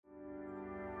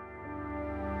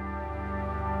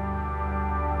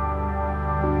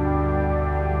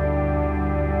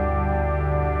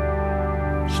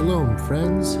Shalom,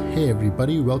 friends. Hey,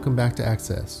 everybody. Welcome back to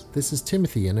Access. This is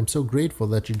Timothy, and I'm so grateful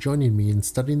that you're joining me in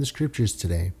studying the scriptures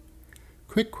today.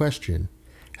 Quick question.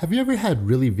 Have you ever had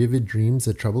really vivid dreams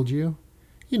that troubled you?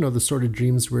 You know, the sort of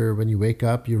dreams where when you wake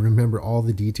up, you remember all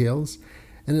the details,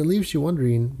 and it leaves you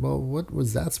wondering, well, what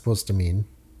was that supposed to mean?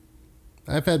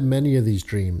 I've had many of these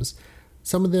dreams.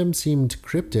 Some of them seemed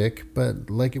cryptic, but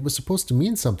like it was supposed to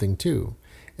mean something too.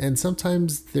 And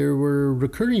sometimes there were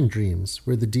recurring dreams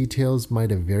where the details might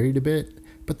have varied a bit,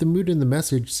 but the mood and the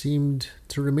message seemed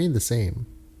to remain the same.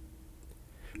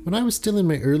 When I was still in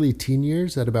my early teen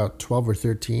years, at about 12 or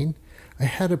 13, I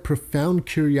had a profound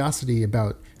curiosity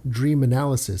about dream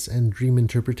analysis and dream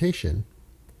interpretation.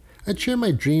 I'd share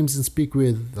my dreams and speak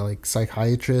with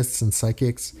psychiatrists and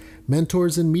psychics,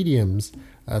 mentors and mediums,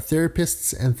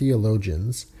 therapists and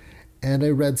theologians, and I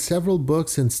read several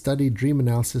books and studied dream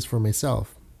analysis for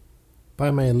myself. By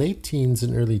my late teens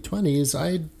and early 20s,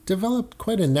 I developed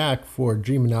quite a knack for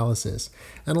dream analysis,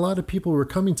 and a lot of people were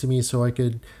coming to me so I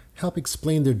could help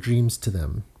explain their dreams to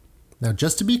them. Now,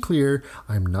 just to be clear,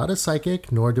 I'm not a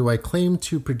psychic, nor do I claim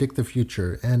to predict the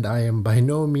future, and I am by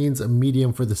no means a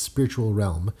medium for the spiritual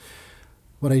realm.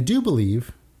 What I do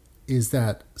believe is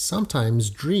that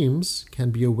sometimes dreams can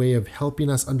be a way of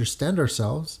helping us understand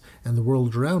ourselves and the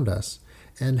world around us,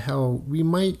 and how we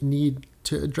might need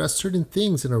to address certain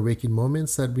things in our waking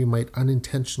moments that we might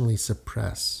unintentionally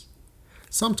suppress.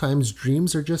 Sometimes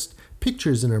dreams are just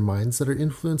pictures in our minds that are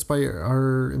influenced by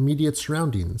our immediate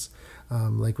surroundings.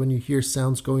 Like when you hear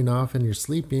sounds going off and you're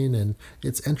sleeping and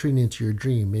it's entering into your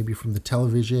dream, maybe from the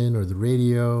television or the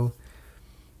radio.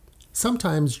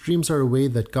 Sometimes dreams are a way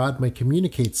that God might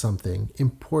communicate something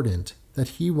important that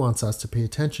He wants us to pay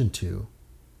attention to.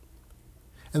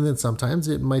 And then sometimes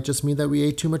it might just mean that we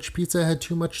ate too much pizza, had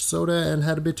too much soda, and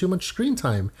had a bit too much screen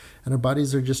time. And our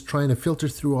bodies are just trying to filter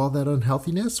through all that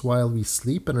unhealthiness while we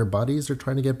sleep, and our bodies are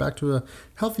trying to get back to a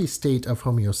healthy state of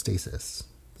homeostasis.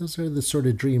 Those are the sort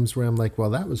of dreams where I'm like, well,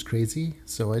 that was crazy,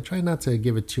 so I try not to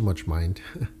give it too much mind.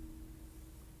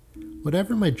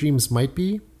 Whatever my dreams might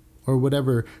be, or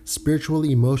whatever spiritual,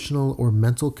 emotional, or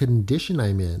mental condition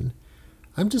I'm in,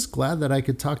 I'm just glad that I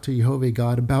could talk to Jehovah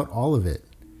God about all of it.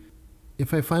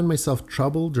 If I find myself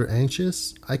troubled or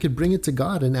anxious, I could bring it to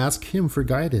God and ask Him for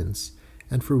guidance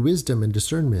and for wisdom and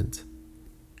discernment.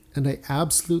 And I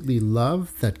absolutely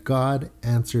love that God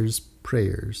answers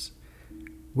prayers.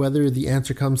 Whether the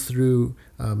answer comes through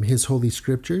His holy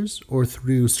scriptures or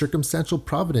through circumstantial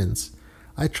providence,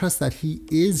 I trust that He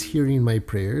is hearing my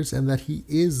prayers and that He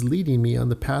is leading me on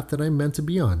the path that I'm meant to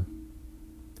be on.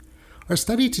 Our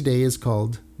study today is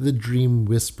called The Dream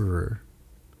Whisperer.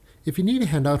 If you need a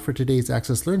handout for today's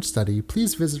Access Learn study,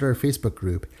 please visit our Facebook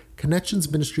group,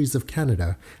 Connections Ministries of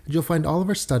Canada, and you'll find all of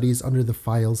our studies under the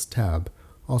Files tab.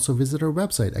 Also visit our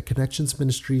website at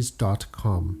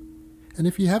connectionsministries.com. And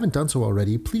if you haven't done so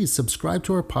already, please subscribe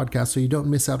to our podcast so you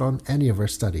don't miss out on any of our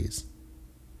studies.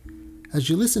 As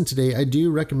you listen today, I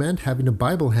do recommend having a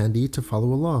Bible handy to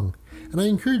follow along. And I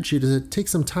encourage you to take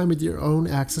some time with your own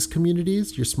Access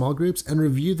communities, your small groups, and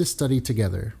review the study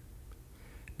together.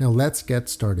 Now let's get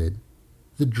started.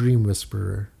 The Dream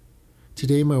Whisperer.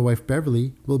 Today my wife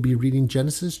Beverly will be reading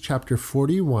Genesis chapter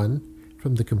 41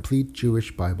 from the Complete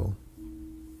Jewish Bible.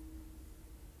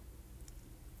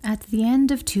 At the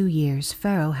end of 2 years,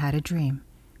 Pharaoh had a dream.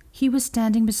 He was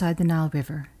standing beside the Nile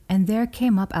River, and there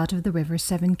came up out of the river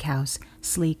 7 cows,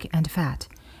 sleek and fat,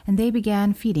 and they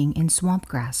began feeding in swamp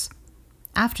grass.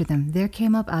 After them there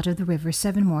came up out of the river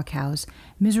 7 more cows,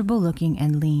 miserable-looking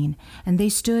and lean, and they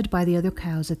stood by the other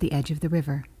cows at the edge of the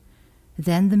river.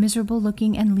 Then the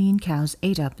miserable-looking and lean cows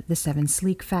ate up the 7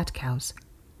 sleek fat cows.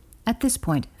 At this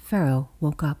point Pharaoh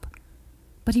woke up.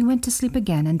 But he went to sleep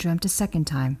again and dreamt a second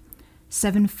time.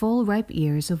 7 full ripe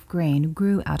ears of grain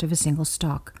grew out of a single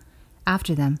stalk.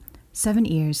 After them 7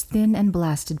 ears, thin and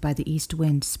blasted by the east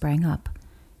wind, sprang up,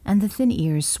 and the thin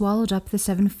ears swallowed up the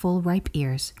 7 full ripe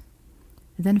ears.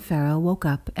 Then Pharaoh woke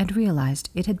up and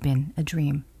realized it had been a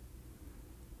dream.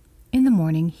 In the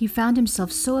morning he found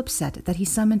himself so upset that he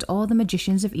summoned all the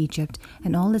magicians of Egypt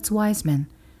and all its wise men.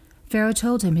 Pharaoh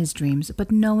told him his dreams,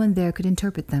 but no one there could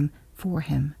interpret them for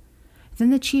him. Then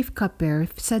the chief cupbearer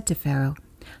said to Pharaoh,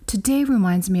 "Today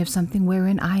reminds me of something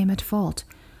wherein I am at fault."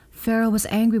 Pharaoh was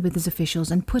angry with his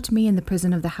officials and put me in the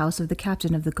prison of the house of the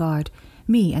captain of the guard,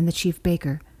 me and the chief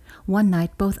baker. One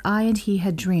night both I and he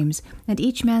had dreams, and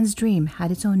each man's dream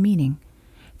had its own meaning.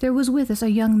 There was with us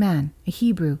a young man, a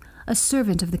Hebrew, a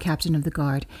servant of the captain of the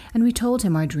guard, and we told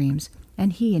him our dreams,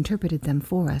 and he interpreted them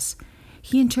for us.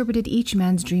 He interpreted each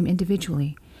man's dream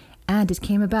individually, and it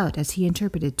came about as he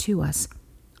interpreted to us.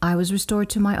 I was restored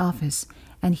to my office,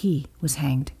 and he was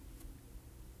hanged.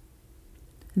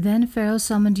 Then Pharaoh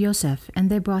summoned Yosef, and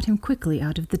they brought him quickly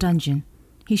out of the dungeon.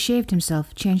 He shaved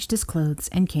himself, changed his clothes,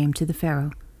 and came to the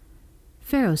Pharaoh.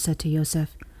 Pharaoh said to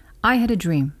Yosef, I had a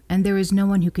dream, and there is no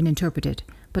one who can interpret it,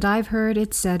 but I've heard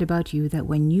it said about you that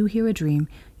when you hear a dream,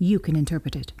 you can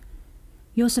interpret it.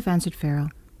 Yosef answered Pharaoh,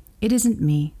 It isn't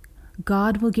me.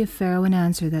 God will give Pharaoh an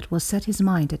answer that will set his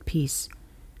mind at peace.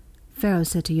 Pharaoh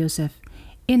said to Yosef,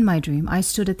 In my dream I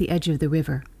stood at the edge of the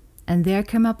river, and there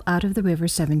came up out of the river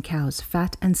 7 cows,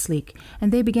 fat and sleek,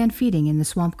 and they began feeding in the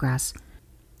swamp grass.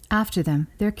 After them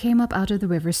there came up out of the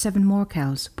river 7 more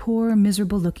cows, poor,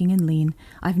 miserable-looking and lean.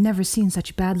 I've never seen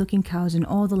such bad-looking cows in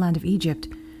all the land of Egypt.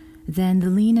 Then the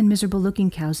lean and miserable-looking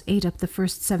cows ate up the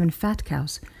first 7 fat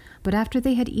cows. But after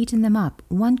they had eaten them up,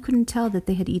 one couldn't tell that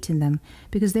they had eaten them,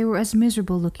 because they were as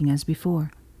miserable-looking as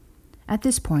before. At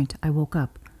this point I woke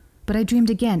up, but I dreamed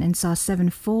again and saw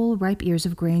 7 full, ripe ears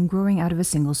of grain growing out of a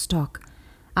single stalk.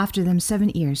 After them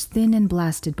 7 ears, thin and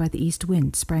blasted by the east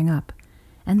wind, sprang up,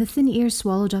 and the thin ears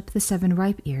swallowed up the 7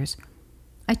 ripe ears.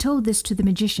 I told this to the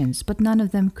magicians, but none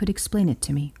of them could explain it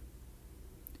to me.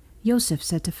 Yosef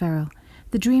said to Pharaoh,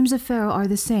 The dreams of Pharaoh are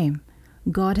the same.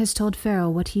 God has told Pharaoh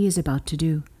what he is about to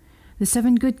do. The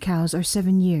 7 good cows are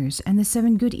 7 years, and the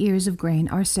 7 good ears of grain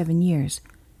are 7 years.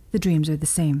 The dreams are the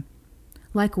same.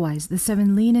 Likewise, the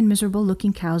 7 lean and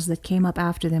miserable-looking cows that came up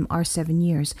after them are 7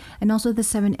 years, and also the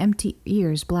 7 empty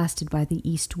ears blasted by the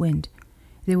east wind.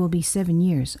 There will be 7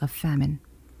 years of famine.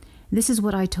 This is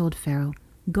what I told Pharaoh.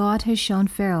 God has shown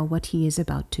Pharaoh what he is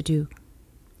about to do.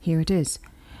 Here it is.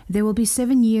 There will be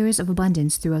 7 years of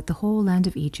abundance throughout the whole land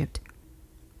of Egypt.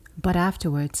 But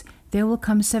afterwards there will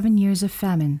come 7 years of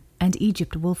famine, and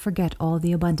Egypt will forget all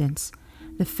the abundance.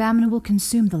 The famine will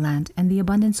consume the land, and the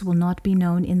abundance will not be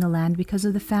known in the land because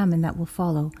of the famine that will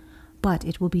follow, but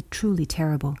it will be truly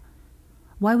terrible.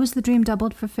 Why was the dream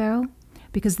doubled for Pharaoh?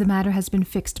 Because the matter has been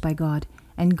fixed by God,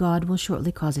 and God will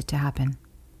shortly cause it to happen.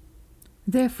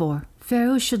 Therefore,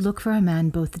 Pharaoh should look for a man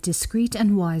both discreet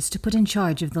and wise to put in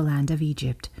charge of the land of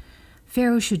Egypt.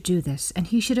 Pharaoh should do this, and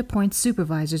he should appoint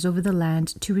supervisors over the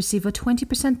land to receive a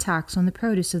 20% tax on the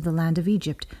produce of the land of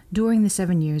Egypt during the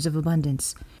 7 years of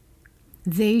abundance.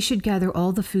 They should gather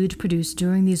all the food produced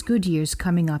during these good years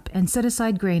coming up and set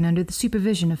aside grain under the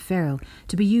supervision of Pharaoh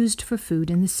to be used for food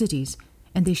in the cities,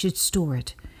 and they should store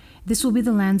it. This will be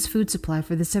the land's food supply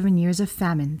for the 7 years of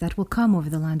famine that will come over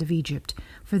the land of Egypt,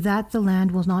 for that the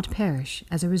land will not perish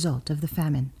as a result of the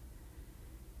famine.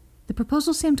 The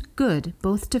proposal seemed good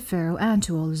both to Pharaoh and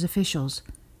to all his officials.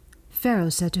 Pharaoh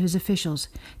said to his officials,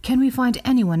 Can we find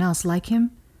anyone else like him?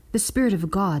 The Spirit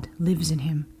of God lives in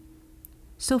him.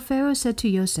 So Pharaoh said to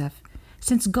Yosef,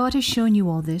 Since God has shown you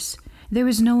all this, there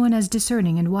is no one as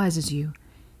discerning and wise as you.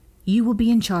 You will be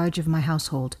in charge of my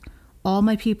household. All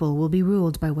my people will be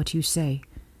ruled by what you say.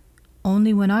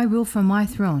 Only when I rule from my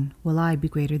throne will I be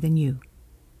greater than you.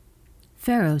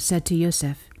 Pharaoh said to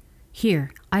Yosef,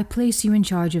 Here, I place you in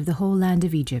charge of the whole land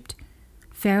of Egypt.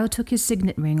 Pharaoh took his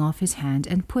signet ring off his hand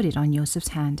and put it on Yosef's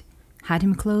hand, had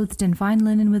him clothed in fine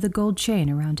linen with a gold chain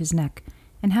around his neck,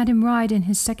 and had him ride in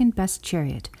his second-best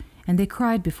chariot, and they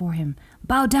cried before him,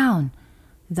 Bow down!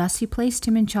 Thus he placed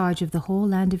him in charge of the whole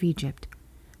land of Egypt.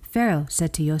 Pharaoh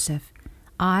said to Yosef,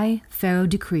 I, Pharaoh,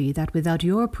 decree that without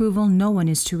your approval no one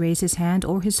is to raise his hand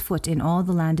or his foot in all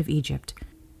the land of Egypt.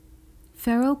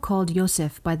 Pharaoh called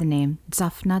Yosef by the name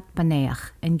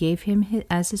Zaphnath-Paneach, and gave him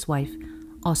as his wife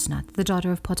Osnath, the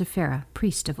daughter of Potipherah,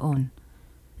 priest of On.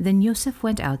 Then Yosef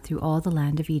went out through all the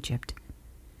land of Egypt.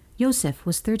 Yosef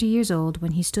was 30 years old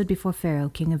when he stood before Pharaoh,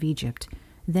 king of Egypt.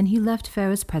 Then he left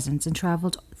Pharaoh's presence and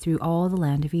traveled through all the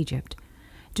land of Egypt.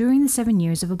 During the 7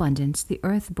 years of abundance, the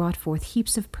earth brought forth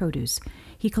heaps of produce.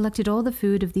 He collected all the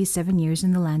food of these 7 years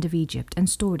in the land of Egypt and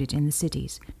stored it in the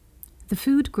cities. The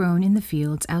food grown in the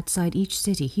fields outside each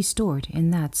city he stored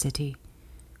in that city.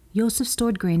 Yosef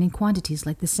stored grain in quantities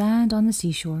like the sand on the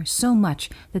seashore, so much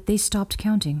that they stopped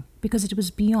counting, because it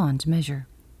was beyond measure.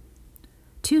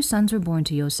 2 sons were born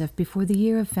to Yosef before the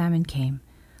year of famine came.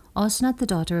 Osnath, the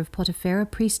daughter of Potipherah,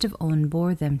 priest of On,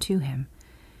 bore them to him.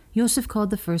 Yosef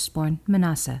called the firstborn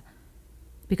Manasseh,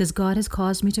 because God has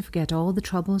caused me to forget all the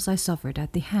troubles I suffered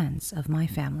at the hands of my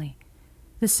family.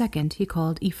 The second he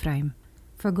called Ephraim,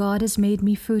 for God has made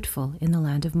me fruitful in the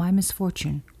land of my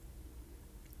misfortune.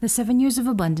 The 7 years of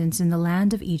abundance in the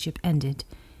land of Egypt ended,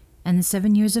 and the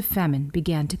 7 years of famine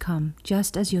began to come,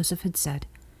 just as Yosef had said.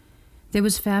 There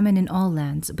was famine in all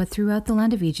lands, but throughout the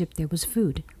land of Egypt there was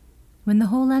food. When the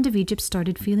whole land of Egypt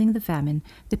started feeling the famine,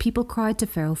 the people cried to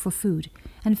Pharaoh for food,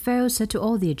 and Pharaoh said to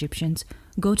all the Egyptians,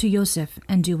 Go to Yosef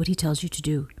and do what he tells you to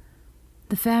do.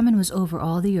 The famine was over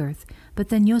all the earth, but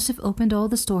then Joseph opened all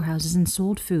the storehouses and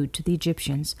sold food to the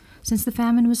Egyptians, since the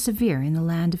famine was severe in the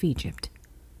land of Egypt.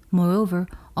 Moreover,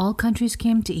 all countries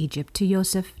came to Egypt to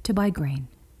Joseph to buy grain,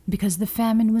 because the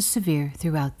famine was severe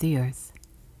throughout the earth.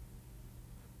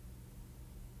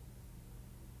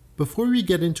 Before we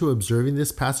get into observing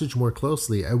this passage more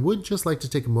closely, I would just like to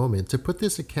take a moment to put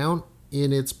this account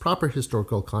in its proper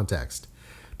historical context.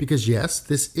 Because yes,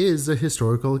 this is a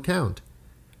historical account.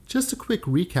 Just a quick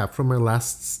recap from our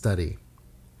last study.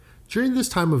 During this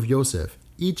time of Joseph,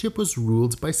 Egypt was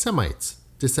ruled by Semites,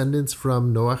 descendants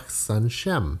from Noah's son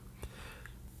Shem.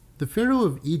 The Pharaoh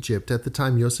of Egypt at the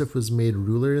time Joseph was made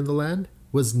ruler in the land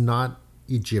was not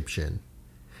Egyptian.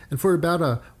 And for about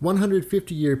a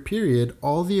 150-year period,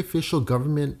 all the official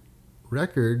government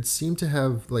records seem to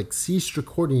have ceased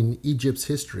recording Egypt's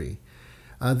history.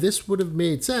 This would have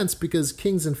made sense because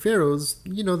kings and pharaohs,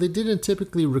 they didn't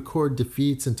typically record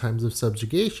defeats and times of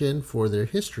subjugation for their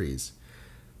histories.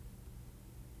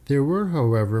 There were,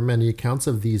 however, many accounts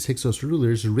of these Hyksos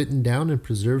rulers written down and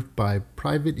preserved by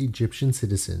private Egyptian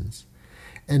citizens.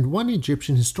 And one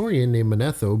Egyptian historian named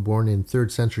Manetho, born in 3rd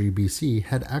century BC,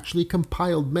 had actually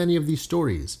compiled many of these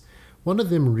stories. One of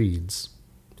them reads,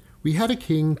 "We had a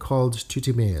king called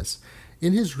Ptolemaeus.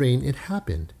 In his reign it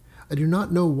happened. I do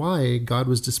not know why God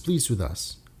was displeased with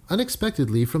us.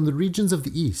 Unexpectedly, from the regions of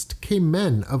the east came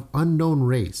men of unknown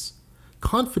race.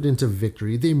 Confident of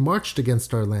victory, they marched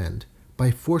against our land.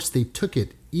 By force they took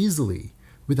it easily,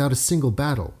 without a single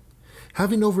battle.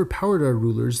 Having overpowered our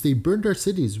rulers, they burned our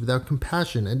cities without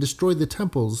compassion and destroyed the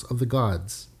temples of the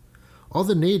gods. All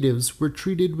the natives were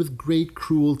treated with great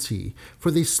cruelty, for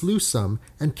they slew some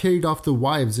and carried off the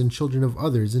wives and children of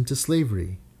others into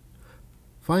slavery.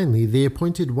 Finally, they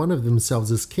appointed one of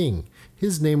themselves as king.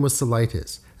 His name was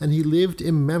Seleucus, and he lived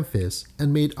in Memphis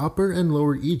and made Upper and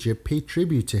Lower Egypt pay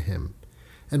tribute to him.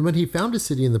 And when he found a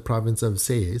city in the province of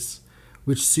Sais,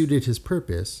 which suited his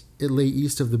purpose, it lay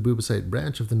east of the Bubasite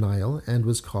branch of the Nile and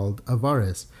was called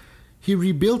Avaris. He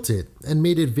rebuilt it and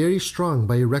made it very strong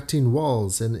by erecting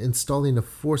walls and installing a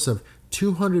force of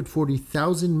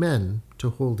 240,000 men to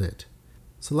hold it.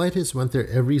 Seleucus went there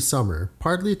every summer,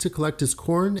 partly to collect his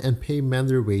corn and pay men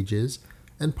their wages,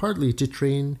 and partly to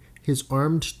train his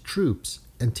armed troops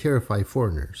and terrify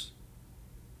foreigners."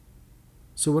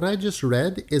 So what I just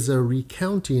read is a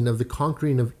recounting of the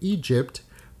conquering of Egypt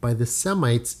by the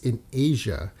Semites in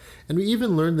Asia, and we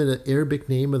even learned the Arabic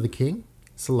name of the king,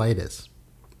 Seleucus.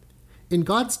 In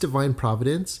God's divine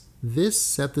providence, this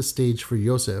set the stage for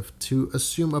Joseph to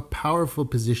assume a powerful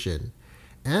position,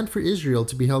 and for Israel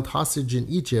to be held hostage in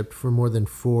Egypt for more than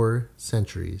 4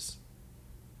 centuries.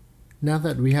 Now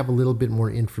that we have a little bit more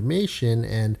information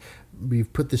and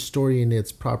we've put the story in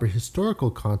its proper historical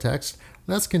context,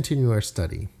 let's continue our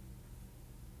study.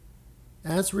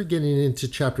 As we're getting into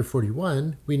chapter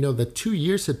 41, we know that 2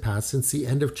 years had passed since the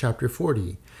end of chapter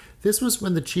 40. This was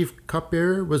when the chief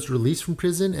cupbearer was released from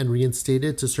prison and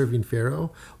reinstated to serving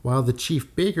Pharaoh, while the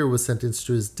chief baker was sentenced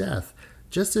to his death,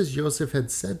 just as Joseph had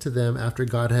said to them after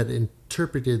God had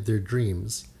interpreted their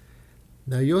dreams.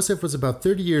 Now Joseph was about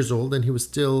 30 years old, and he was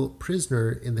still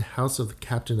prisoner in the house of the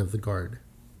captain of the guard.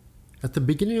 At the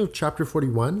beginning of chapter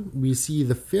 41, we see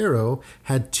the Pharaoh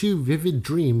had 2 vivid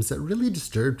dreams that really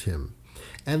disturbed him.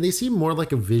 And they seem more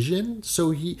like a vision,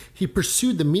 so he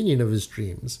pursued the meaning of his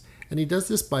dreams. And he does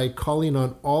this by calling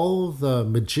on all the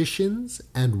magicians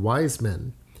and wise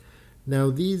men. Now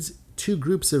these 2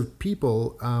 groups of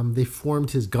people, they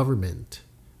formed his government,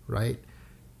 right?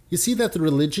 You see that the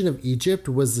religion of Egypt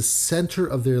was the center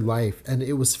of their life, and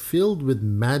it was filled with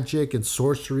magic and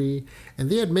sorcery, and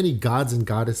they had many gods and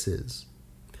goddesses.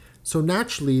 So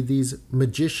naturally, these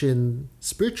magician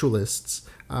spiritualists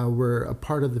were a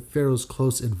part of the Pharaoh's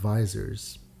close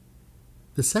advisors.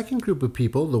 The second group of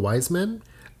people, the wise men,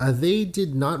 they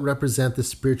did not represent the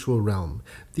spiritual realm.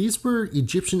 These were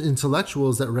Egyptian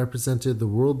intellectuals that represented the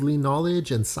worldly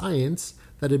knowledge and science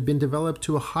that had been developed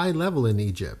to a high level in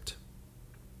Egypt.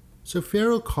 So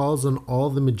Pharaoh calls on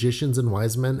all the magicians and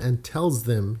wise men and tells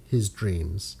them his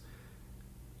dreams.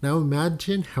 Now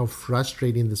imagine how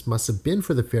frustrating this must have been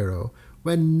for the Pharaoh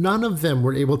when none of them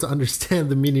were able to understand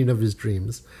the meaning of his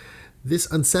dreams. This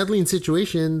unsettling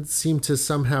situation seemed to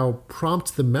somehow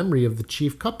prompt the memory of the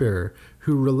chief cupbearer,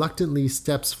 who reluctantly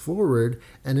steps forward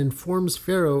and informs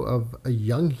Pharaoh of a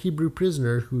young Hebrew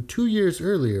prisoner who 2 years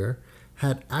earlier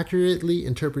had accurately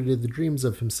interpreted the dreams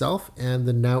of himself and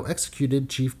the now executed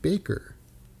chief baker.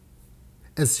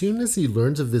 As soon as he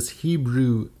learns of this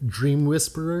Hebrew dream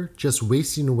whisperer just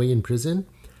wasting away in prison,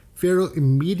 Pharaoh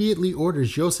immediately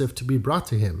orders Joseph to be brought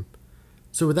to him.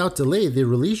 So without delay, they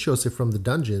release Joseph from the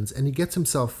dungeons, and he gets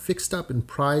himself fixed up in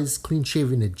prized,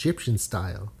 clean-shaven Egyptian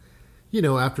style.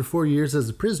 After 4 years as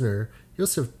a prisoner,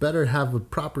 Joseph better have a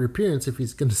proper appearance if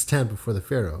he's going to stand before the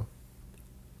Pharaoh.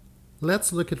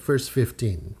 Let's look at verse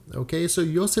 15. Okay, so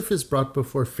Joseph is brought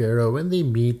before Pharaoh, and they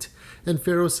meet, and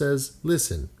Pharaoh says,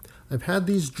 "Listen, I've had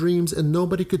these dreams, and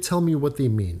nobody could tell me what they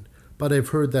mean. But I've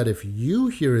heard that if you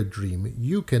hear a dream,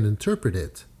 you can interpret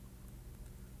it."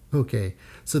 Okay,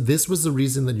 so this was the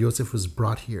reason that Joseph was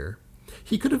brought here.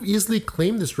 He could have easily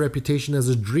claimed this reputation as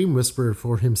a dream whisperer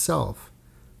for himself.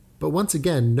 But once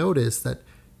again, notice that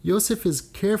Joseph is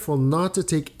careful not to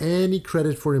take any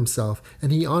credit for himself,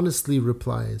 and he honestly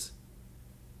replies,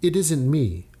 "It isn't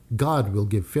me. God will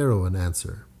give Pharaoh an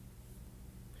answer."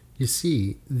 You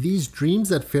see, these dreams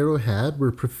that Pharaoh had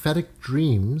were prophetic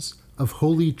dreams of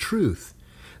holy truth.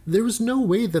 There was no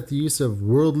way that the use of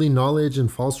worldly knowledge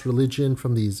and false religion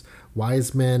from these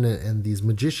wise men and these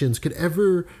magicians could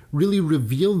ever really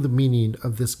reveal the meaning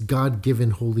of this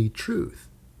God-given holy truth.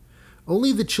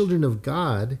 Only the children of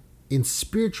God, in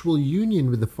spiritual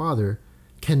union with the Father,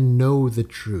 can know the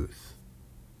truth.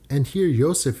 And here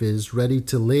Joseph is ready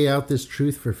to lay out this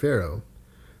truth for Pharaoh.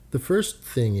 The first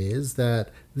thing is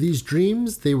that these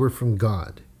dreams, they were from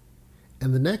God.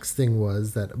 And the next thing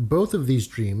was that both of these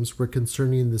dreams were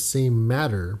concerning the same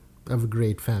matter of a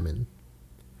great famine.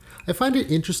 I find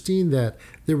it interesting that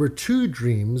there were two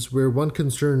dreams where one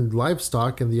concerned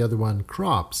livestock and the other one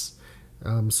crops.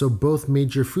 So both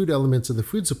major food elements of the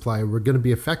food supply were going to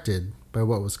be affected by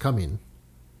what was coming.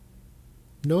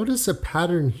 Notice a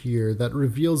pattern here that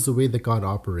reveals the way that God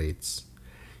operates.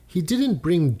 He didn't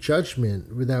bring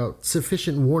judgment without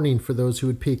sufficient warning for those who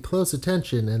would pay close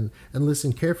attention and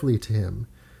listen carefully to him.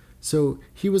 So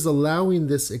he was allowing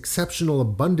this exceptional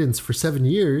abundance for 7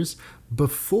 years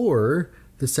before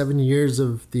the 7 years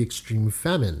of the extreme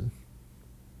famine.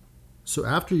 So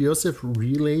after Joseph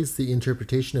relays the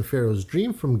interpretation of Pharaoh's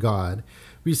dream from God,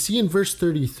 we see in verse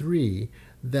 33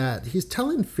 that he's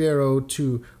telling Pharaoh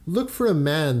to look for a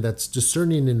man that's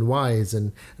discerning and wise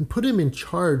and put him in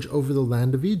charge over the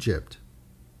land of Egypt.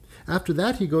 After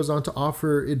that, he goes on to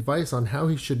offer advice on how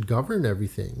he should govern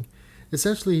everything.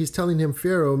 Essentially, he's telling him,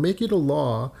 Pharaoh, make it a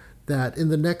law that in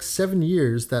the next 7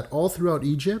 years, that all throughout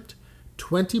Egypt,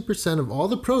 20% of all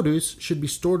the produce should be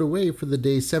stored away for the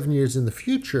day 7 years in the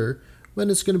future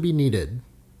when it's going to be needed.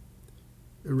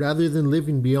 Rather than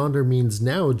living beyond our means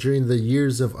now during the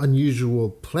years of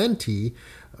unusual plenty,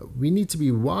 we need to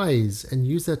be wise and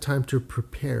use that time to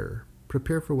prepare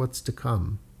for what's to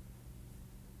come.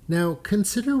 Now,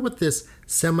 consider what this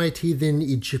Semite-heathen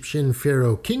Egyptian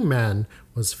pharaoh king man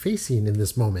was facing in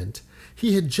this moment.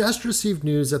 He had just received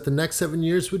news that the next 7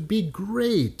 years would be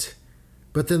great,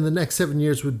 but then the next 7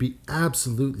 years would be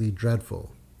absolutely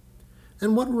dreadful.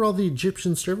 And what were all the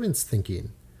Egyptian servants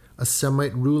thinking? A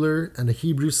Semite ruler and a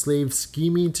Hebrew slave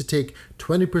scheming to take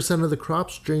 20% of the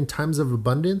crops during times of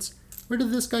abundance? Where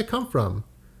did this guy come from?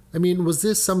 I mean, was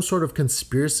this some sort of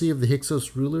conspiracy of the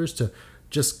Hyksos rulers to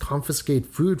just confiscate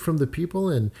food from the people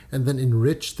and then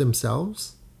enrich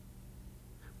themselves?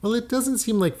 Well, it doesn't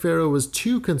seem like Pharaoh was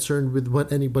too concerned with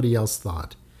what anybody else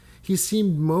thought. He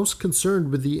seemed most concerned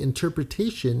with the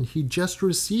interpretation he just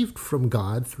received from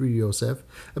God through Joseph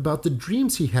about the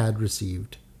dreams he had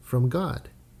received from God.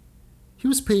 He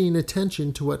was paying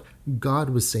attention to what God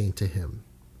was saying to him.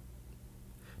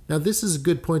 Now, this is a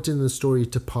good point in the story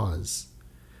to pause.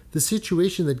 The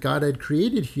situation that God had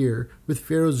created here with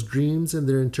Pharaoh's dreams and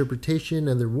their interpretation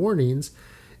and their warnings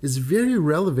is very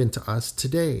relevant to us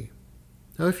today.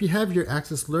 Now, if you have your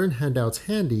Access Learn handouts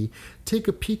handy, take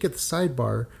a peek at the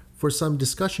sidebar for some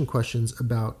discussion questions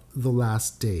about the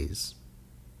last days.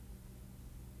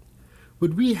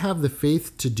 Would we have the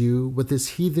faith to do what this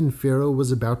heathen Pharaoh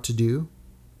was about to do?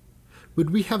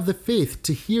 Would we have the faith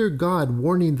to hear God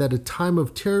warning that a time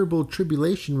of terrible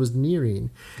tribulation was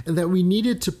nearing and that we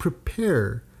needed to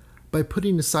prepare by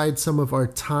putting aside some of our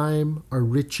time, our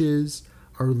riches,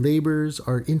 our labors,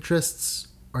 our interests,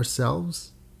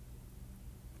 ourselves?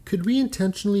 Could we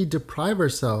intentionally deprive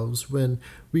ourselves when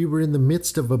we were in the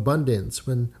midst of abundance,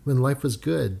 when life was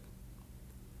good?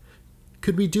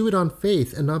 Could we do it on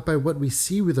faith and not by what we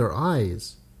see with our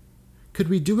eyes? Could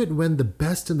we do it when the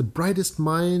best and the brightest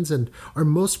minds and our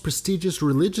most prestigious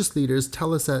religious leaders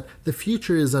tell us that the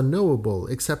future is unknowable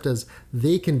except as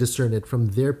they can discern it from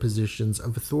their positions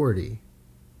of authority?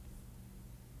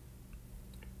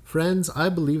 Friends, I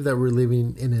believe that we're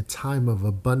living in a time of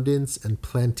abundance and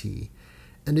plenty,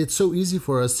 and it's so easy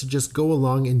for us to just go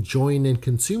along enjoying and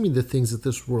consuming the things that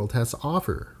this world has to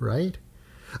offer, right?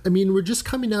 I mean, we're just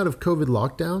coming out of COVID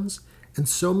lockdowns, And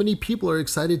so many people are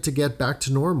excited to get back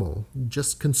to normal,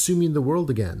 just consuming the world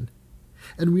again.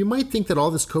 And we might think that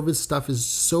all this COVID stuff is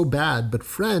so bad, but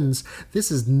friends,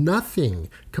 this is nothing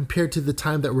compared to the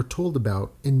time that we're told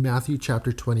about in Matthew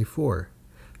chapter 24,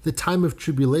 the time of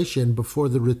tribulation before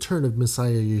the return of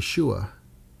Messiah Yeshua.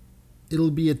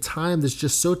 It'll be a time that's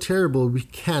just so terrible we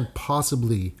can't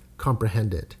possibly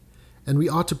comprehend it, and we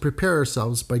ought to prepare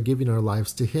ourselves by giving our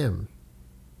lives to Him.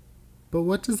 But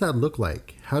what does that look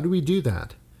like? How do we do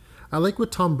that? I like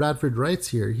what Tom Bradford writes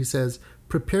here. He says,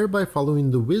 prepare by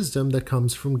following the wisdom that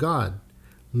comes from God,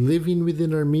 living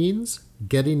within our means,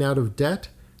 getting out of debt,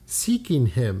 seeking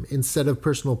Him instead of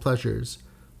personal pleasures,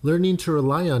 learning to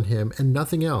rely on Him and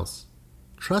nothing else.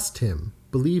 Trust Him,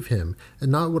 believe Him,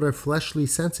 and not what our fleshly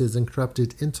senses and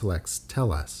corrupted intellects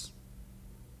tell us.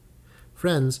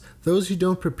 Friends, those who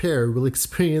don't prepare will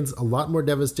experience a lot more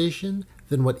devastation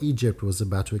than what Egypt was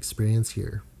about to experience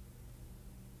here.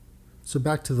 So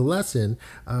back to the lesson,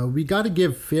 we got to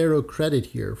give Pharaoh credit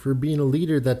here for being a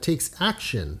leader that takes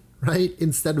action, right?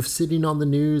 Instead of sitting on the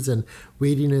news and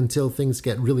waiting until things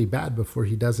get really bad before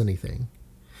he does anything.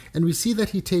 And we see that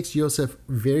he takes Joseph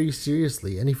very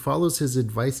seriously and he follows his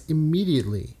advice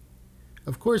immediately.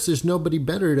 Of course, there's nobody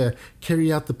better to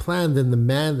carry out the plan than the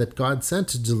man that God sent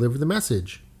to deliver the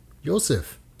message,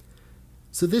 Joseph.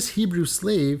 So this Hebrew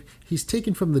slave, he's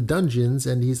taken from the dungeons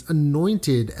and he's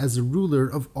anointed as a ruler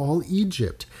of all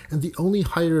Egypt. And the only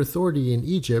higher authority in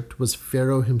Egypt was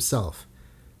Pharaoh himself.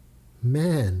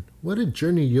 Man, what a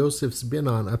journey Joseph's been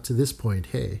on up to this point,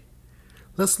 hey?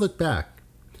 Let's look back.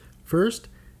 First,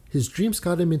 his dreams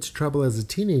got him into trouble as a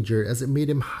teenager as it made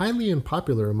him highly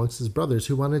unpopular amongst his brothers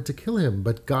who wanted to kill him,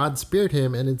 but God spared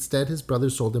him and instead his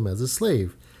brothers sold him as a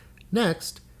slave.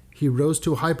 Next, he rose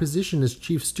to a high position as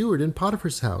chief steward in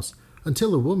Potiphar's house,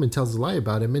 until a woman tells a lie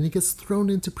about him and he gets thrown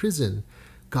into prison.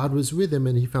 God was with him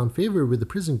and he found favor with the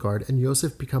prison guard, and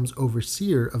Joseph becomes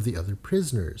overseer of the other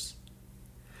prisoners.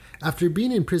 After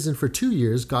being in prison for 2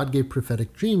 years, God gave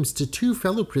prophetic dreams to 2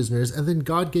 fellow prisoners, and then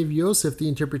God gave Joseph the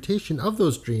interpretation of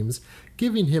those dreams,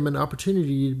 giving him an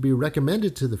opportunity to be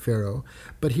recommended to the Pharaoh,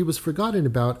 but he was forgotten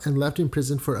about and left in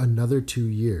prison for another 2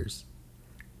 years.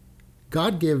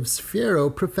 God gives Pharaoh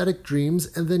prophetic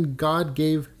dreams, and then God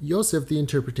gave Joseph the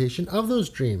interpretation of those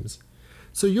dreams.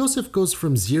 So Joseph goes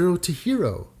from zero to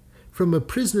hero, from a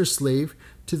prisoner slave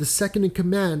to the second in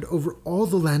command over all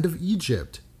the land of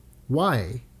Egypt.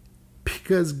 Why?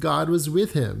 Because God was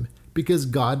with him, because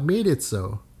God made it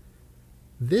so.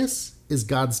 This is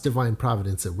God's divine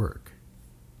providence at work.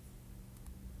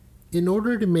 In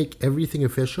order to make everything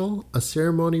official, a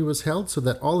ceremony was held so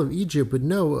that all of Egypt would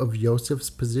know of Joseph's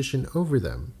position over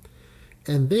them.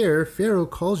 And there, Pharaoh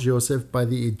calls Joseph by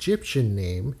the Egyptian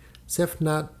name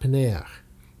Sephnat-Paneah.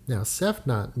 Now,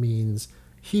 Sephnat means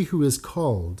he who is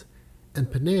called,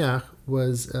 and Paneah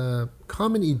was a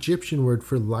common Egyptian word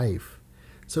for life.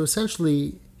 So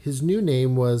essentially, his new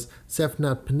name was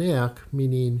Sephnat-Paneah,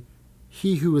 meaning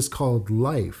he who is called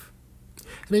life.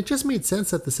 And it just made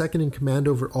sense that the second in command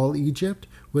over all Egypt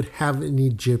would have an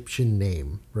Egyptian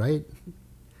name, right?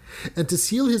 And to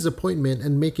seal his appointment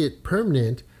and make it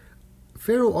permanent,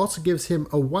 Pharaoh also gives him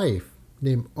a wife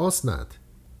named Osnat.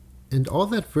 And all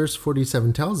that verse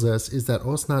 47 tells us is that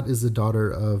Osnat is the daughter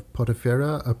of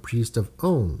Potipharah, a priest of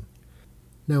On.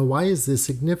 Now, why is this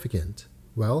significant?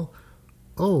 Well,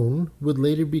 On would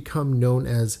later become known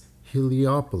as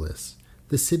Heliopolis,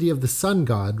 the city of the sun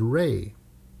god Re.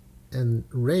 And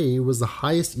Re was the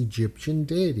highest Egyptian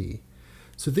deity.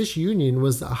 So this union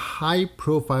was a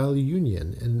high-profile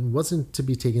union and wasn't to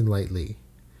be taken lightly.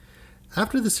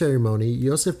 After the ceremony,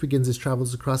 Joseph begins his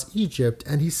travels across Egypt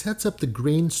and he sets up the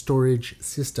grain storage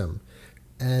system.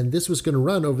 And this was going to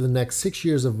run over the next 6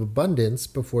 years of abundance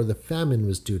before the famine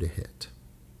was due to hit.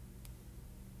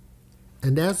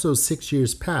 And as those 6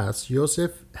 years pass,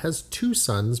 Joseph has 2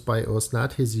 sons by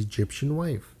Osnat, his Egyptian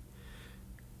wife.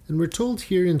 And we're told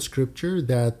here in Scripture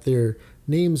that their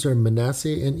names are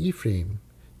Manasseh and Ephraim.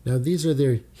 Now these are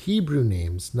their Hebrew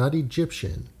names, not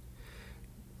Egyptian.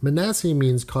 Manasseh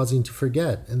means causing to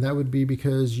forget, and that would be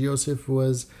because Joseph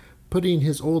was putting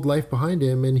his old life behind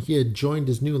him and he had joined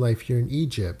his new life here in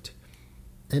Egypt.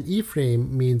 And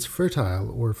Ephraim means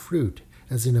fertile or fruit,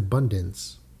 as in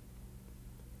abundance.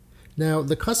 Now,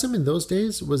 the custom in those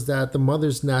days was that the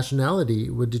mother's nationality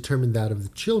would determine that of the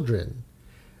children.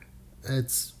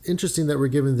 It's interesting that we're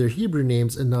given their Hebrew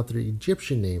names and not their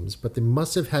Egyptian names, but they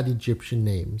must have had Egyptian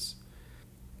names.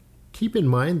 Keep in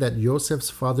mind that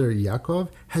Joseph's father Yaakov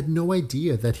had no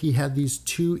idea that he had these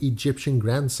 2 Egyptian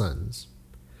grandsons.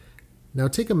 Now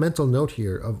take a mental note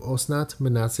here of Osnat,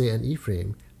 Manasseh, and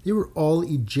Ephraim. They were all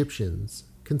Egyptians,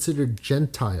 considered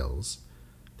Gentiles.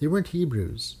 They weren't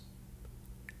Hebrews.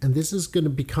 And this is going to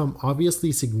become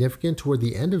obviously significant toward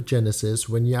the end of Genesis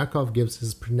when Yaakov gives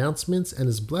his pronouncements and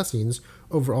his blessings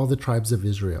over all the tribes of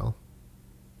Israel.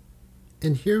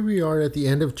 And here we are at the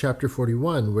end of chapter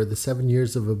 41, where the 7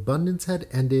 years of abundance had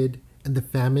ended and the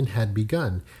famine had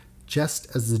begun,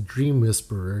 just as the dream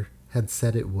whisperer had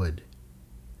said it would.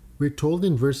 We're told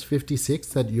in verse 56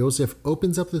 that Joseph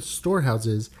opens up the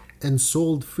storehouses and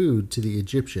sold food to the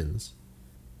Egyptians.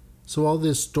 So all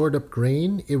this stored up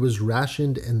grain, it was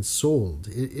rationed and sold.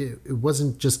 It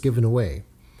wasn't just given away.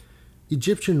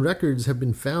 Egyptian records have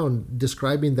been found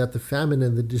describing that the famine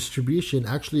and the distribution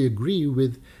actually agree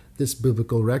with this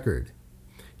biblical record.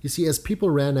 You see, as people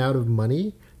ran out of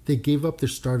money, they gave up their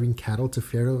starving cattle to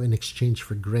Pharaoh in exchange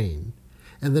for grain.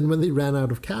 And then when they ran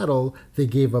out of cattle, they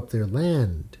gave up their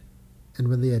land. And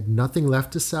when they had nothing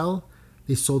left to sell,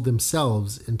 they sold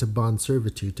themselves into bond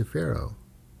servitude to Pharaoh.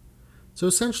 So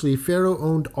essentially, Pharaoh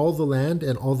owned all the land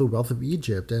and all the wealth of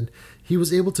Egypt, and he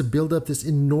was able to build up this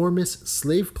enormous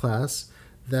slave class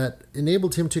that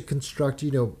enabled him to construct,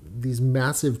 these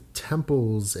massive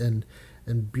temples and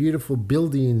beautiful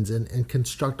buildings and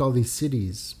construct all these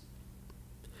cities.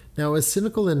 Now, as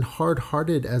cynical and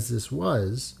hard-hearted as this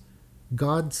was,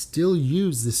 God still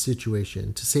used this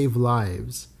situation to save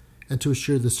lives and to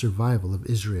assure the survival of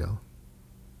Israel.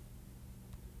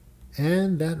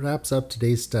 And that wraps up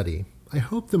today's study. I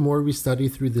hope the more we study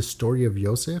through the story of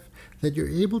Joseph, that you're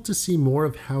able to see more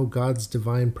of how God's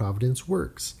divine providence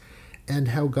works and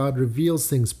how God reveals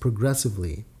things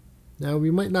progressively. Now,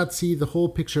 we might not see the whole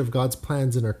picture of God's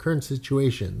plans in our current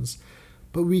situations,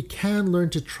 but we can learn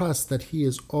to trust that He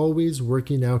is always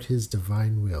working out His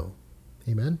divine will.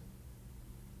 Amen?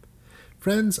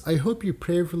 Friends, I hope you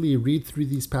prayerfully read through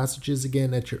these passages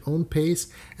again at your own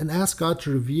pace and ask God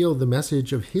to reveal the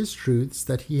message of His truths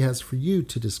that He has for you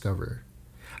to discover.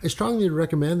 I strongly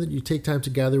recommend that you take time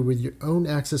to gather with your own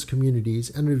Access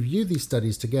communities and review these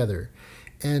studies together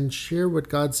and share what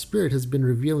God's Spirit has been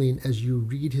revealing as you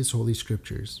read His Holy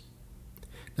Scriptures.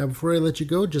 Now, before I let you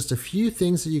go, just a few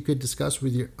things that you could discuss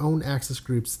with your own Access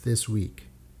groups this week.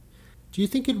 Do you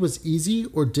think it was easy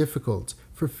or difficult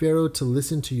for Pharaoh to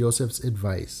listen to Joseph's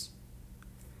advice?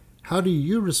 How do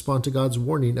you respond to God's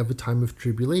warning of a time of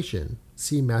tribulation?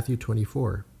 See Matthew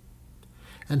 24.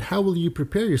 And how will you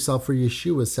prepare yourself for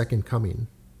Yeshua's second coming?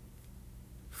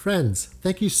 Friends,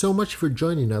 thank you so much for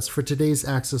joining us for today's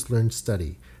Access Learned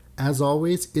study. As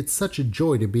always, it's such a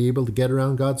joy to be able to get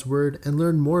around God's Word and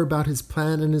learn more about His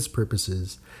plan and His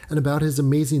purposes, and about His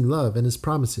amazing love and His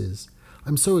promises.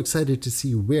 I'm so excited to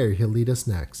see where He'll lead us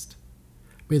next.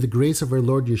 May the grace of our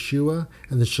Lord Yeshua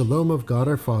and the shalom of God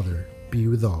our Father be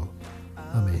with all.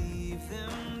 Amen.